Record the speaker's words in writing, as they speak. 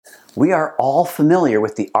We are all familiar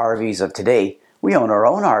with the RVs of today. We own our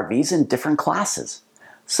own RVs in different classes.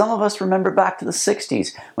 Some of us remember back to the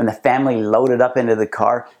 60s when the family loaded up into the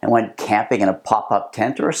car and went camping in a pop-up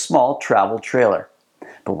tent or a small travel trailer.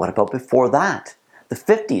 But what about before that? The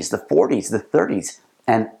 50s, the 40s, the 30s,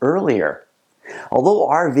 and earlier. Although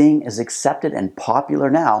RVing is accepted and popular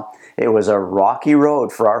now, it was a rocky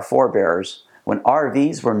road for our forebearers when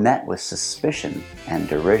RVs were met with suspicion and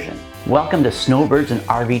derision. Welcome to Snowbirds and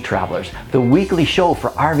RV Travelers, the weekly show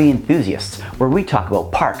for RV enthusiasts, where we talk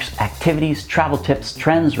about parks, activities, travel tips,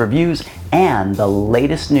 trends, reviews, and the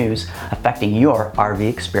latest news affecting your RV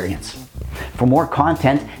experience. For more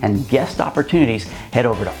content and guest opportunities, head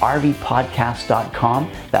over to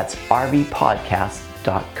rvpodcast.com. That's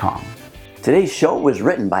rvpodcast.com. Today's show was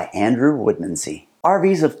written by Andrew Woodmansey.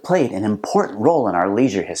 RVs have played an important role in our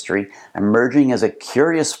leisure history, emerging as a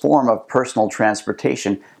curious form of personal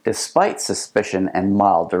transportation despite suspicion and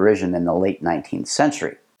mild derision in the late 19th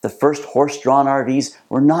century. The first horse-drawn RVs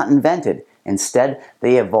were not invented. Instead,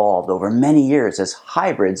 they evolved over many years as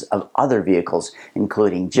hybrids of other vehicles,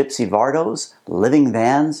 including gypsy vardos, living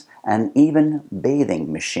vans, and even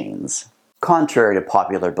bathing machines. Contrary to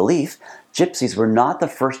popular belief, gypsies were not the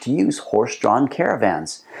first to use horse-drawn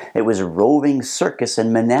caravans. It was roving circus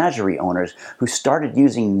and menagerie owners who started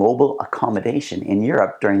using mobile accommodation in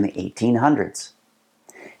Europe during the 1800s.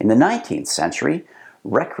 In the 19th century,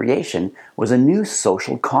 recreation was a new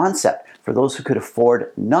social concept for those who could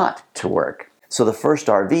afford not to work. So the first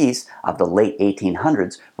RVs of the late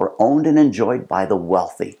 1800s were owned and enjoyed by the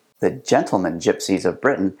wealthy. The gentleman gypsies of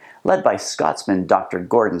Britain, led by Scotsman Dr.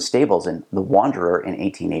 Gordon Stables in The Wanderer in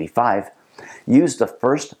 1885, used the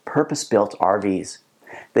first purpose-built RVs.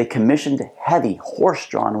 They commissioned heavy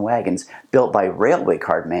horse-drawn wagons built by railway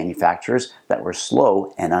car manufacturers that were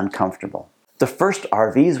slow and uncomfortable. The first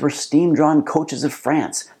RVs were steam-drawn coaches of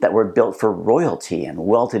France that were built for royalty and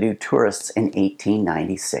well-to-do tourists in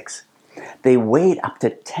 1896. They weighed up to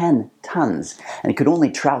 10 tons and could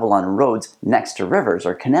only travel on roads next to rivers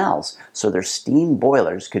or canals, so their steam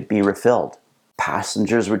boilers could be refilled.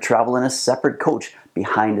 Passengers would travel in a separate coach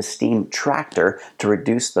behind a steam tractor to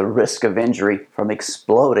reduce the risk of injury from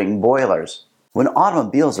exploding boilers. When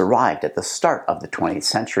automobiles arrived at the start of the 20th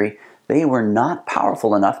century, they were not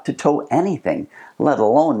powerful enough to tow anything, let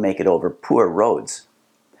alone make it over poor roads.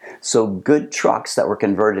 So good trucks that were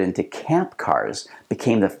converted into camp cars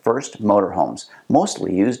became the first motorhomes,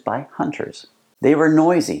 mostly used by hunters. They were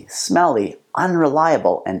noisy, smelly,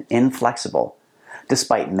 unreliable, and inflexible.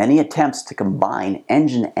 Despite many attempts to combine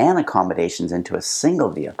engine and accommodations into a single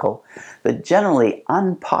vehicle, the generally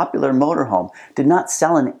unpopular motorhome did not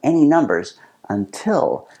sell in any numbers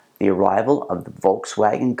until the arrival of the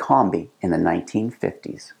Volkswagen Combi in the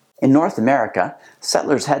 1950s. In North America,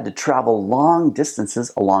 settlers had to travel long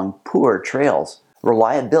distances along poor trails.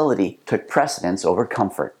 Reliability took precedence over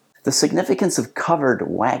comfort. The significance of covered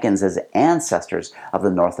wagons as ancestors of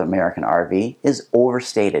the North American RV is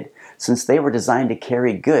overstated, since they were designed to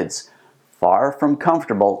carry goods, far from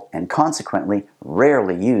comfortable and consequently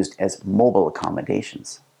rarely used as mobile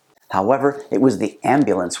accommodations. However, it was the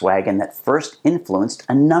ambulance wagon that first influenced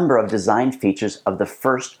a number of design features of the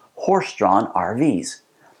first horse-drawn RVs.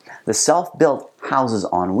 The self-built houses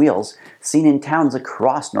on wheels, seen in towns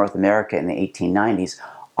across North America in the 1890s,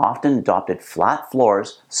 often adopted flat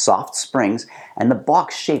floors, soft springs, and the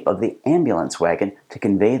box shape of the ambulance wagon to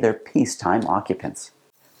convey their peacetime occupants.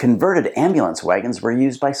 Converted ambulance wagons were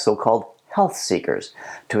used by so-called health seekers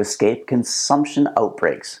to escape consumption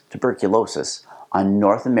outbreaks, tuberculosis, on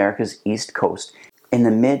North America's East Coast in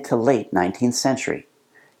the mid to late 19th century.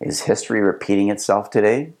 Is history repeating itself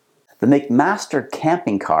today? The McMaster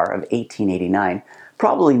camping car of 1889,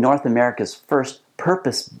 probably North America's first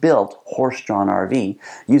purpose-built horse-drawn RV,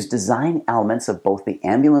 used design elements of both the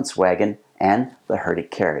ambulance wagon and the Hurdy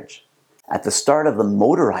carriage. At the start of the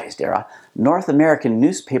motorized era, North American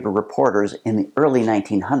newspaper reporters in the early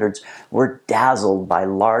 1900s were dazzled by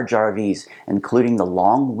large RVs, including the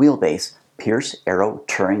long wheelbase Pierce Arrow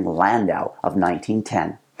Touring Landau of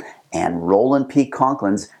 1910 and Roland P.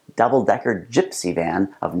 Conklin's double-decker gypsy van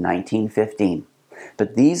of 1915.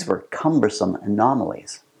 But these were cumbersome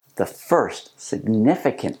anomalies. The first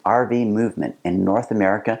significant RV movement in North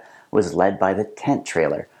America was led by the tent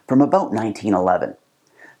trailer from about 1911.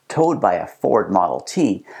 Towed by a Ford Model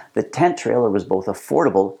T, the tent trailer was both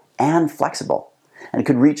affordable and flexible, and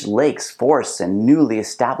could reach lakes, forests, and newly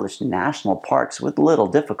established national parks with little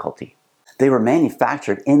difficulty. They were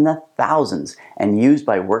manufactured in the thousands and used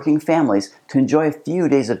by working families to enjoy a few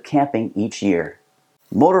days of camping each year.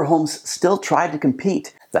 Motorhomes still tried to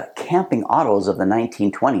compete. The camping autos of the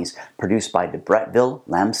 1920s, produced by de Bretteville,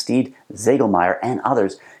 Lamsteed, Zegelmeier, and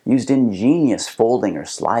others, used ingenious folding or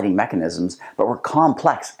sliding mechanisms but were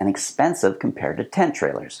complex and expensive compared to tent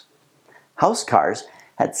trailers. House cars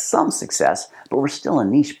had some success but were still a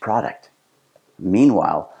niche product.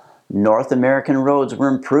 Meanwhile, North American roads were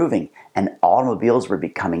improving and automobiles were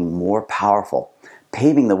becoming more powerful,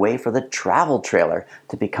 paving the way for the travel trailer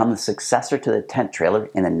to become the successor to the tent trailer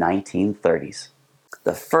in the 1930s.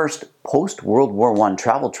 The first post-World War I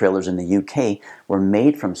travel trailers in the UK were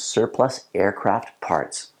made from surplus aircraft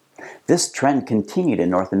parts. This trend continued in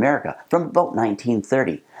North America from about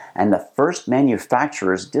 1930, and the first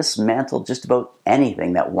manufacturers dismantled just about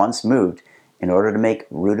anything that once moved in order to make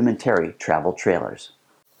rudimentary travel trailers.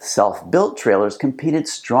 Self-built trailers competed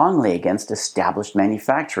strongly against established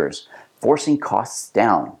manufacturers, forcing costs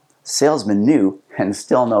down. Salesmen knew, and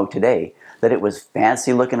still know today, that it was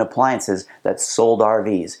fancy-looking appliances that sold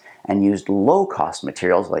RVs and used low-cost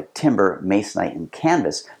materials like timber, masonite, and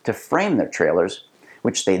canvas to frame their trailers,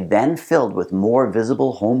 which they then filled with more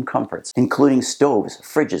visible home comforts, including stoves,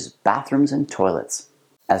 fridges, bathrooms, and toilets.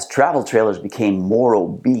 As travel trailers became more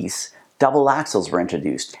obese, double axles were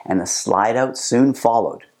introduced, and the slide-out soon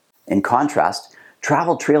followed. In contrast,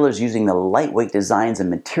 travel trailers using the lightweight designs and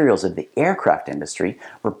materials of the aircraft industry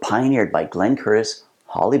were pioneered by Glenn Curtis,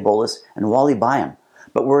 Holly Bolus, and Wally Byam,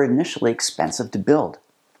 but were initially expensive to build.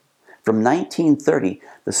 From 1930,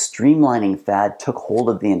 the streamlining fad took hold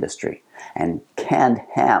of the industry, and canned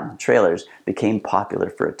ham trailers became popular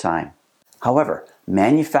for a time. However,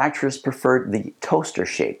 manufacturers preferred the toaster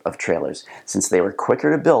shape of trailers since they were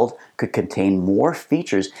quicker to build, could contain more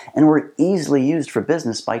features, and were easily used for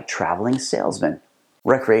business by traveling salesmen.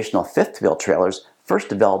 Recreational fifth-wheel trailers, first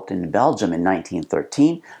developed in Belgium in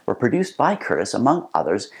 1913, were produced by Curtis, among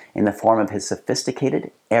others, in the form of his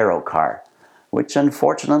sophisticated Aero car, which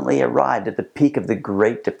unfortunately arrived at the peak of the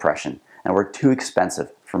Great Depression and were too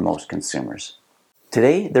expensive for most consumers.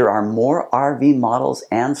 Today, there are more RV models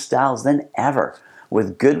and styles than ever,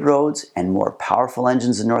 with good roads and more powerful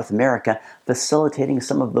engines in North America facilitating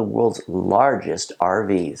some of the world's largest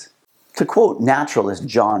RVs. To quote naturalist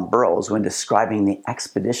John Burroughs when describing the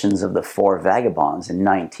expeditions of the Four Vagabonds in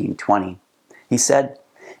 1920, he said,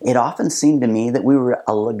 "It often seemed to me that we were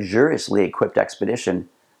a luxuriously equipped expedition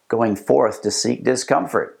going forth to seek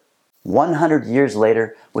discomfort." 100 years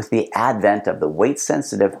later, with the advent of the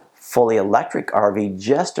weight-sensitive, fully electric RV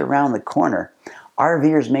just around the corner,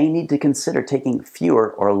 RVers may need to consider taking fewer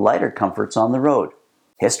or lighter comforts on the road.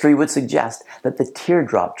 History would suggest that the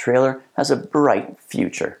teardrop trailer has a bright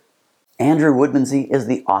future. Andrew Woodmansey is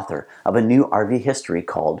the author of a new RV history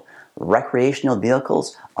called Recreational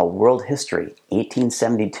Vehicles, A World History,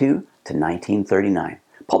 1872 to 1939,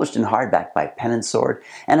 published in hardback by Pen and Sword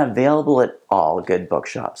and available at all good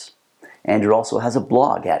bookshops. Andrew also has a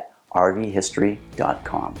blog at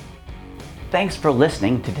rvhistory.com. Thanks for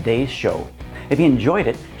listening to today's show. If you enjoyed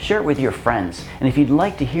it, share it with your friends, and if you'd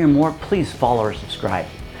like to hear more, please follow or subscribe.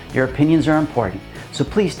 Your opinions are important, so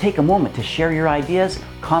please take a moment to share your ideas,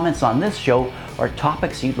 comments on this show, or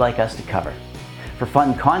topics you'd like us to cover. For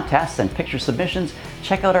fun contests and picture submissions,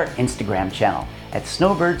 check out our Instagram channel at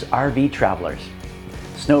Snowbirds RV Travelers.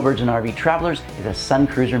 Snowbirds and RV Travelers is a Sun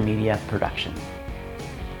Cruiser Media production.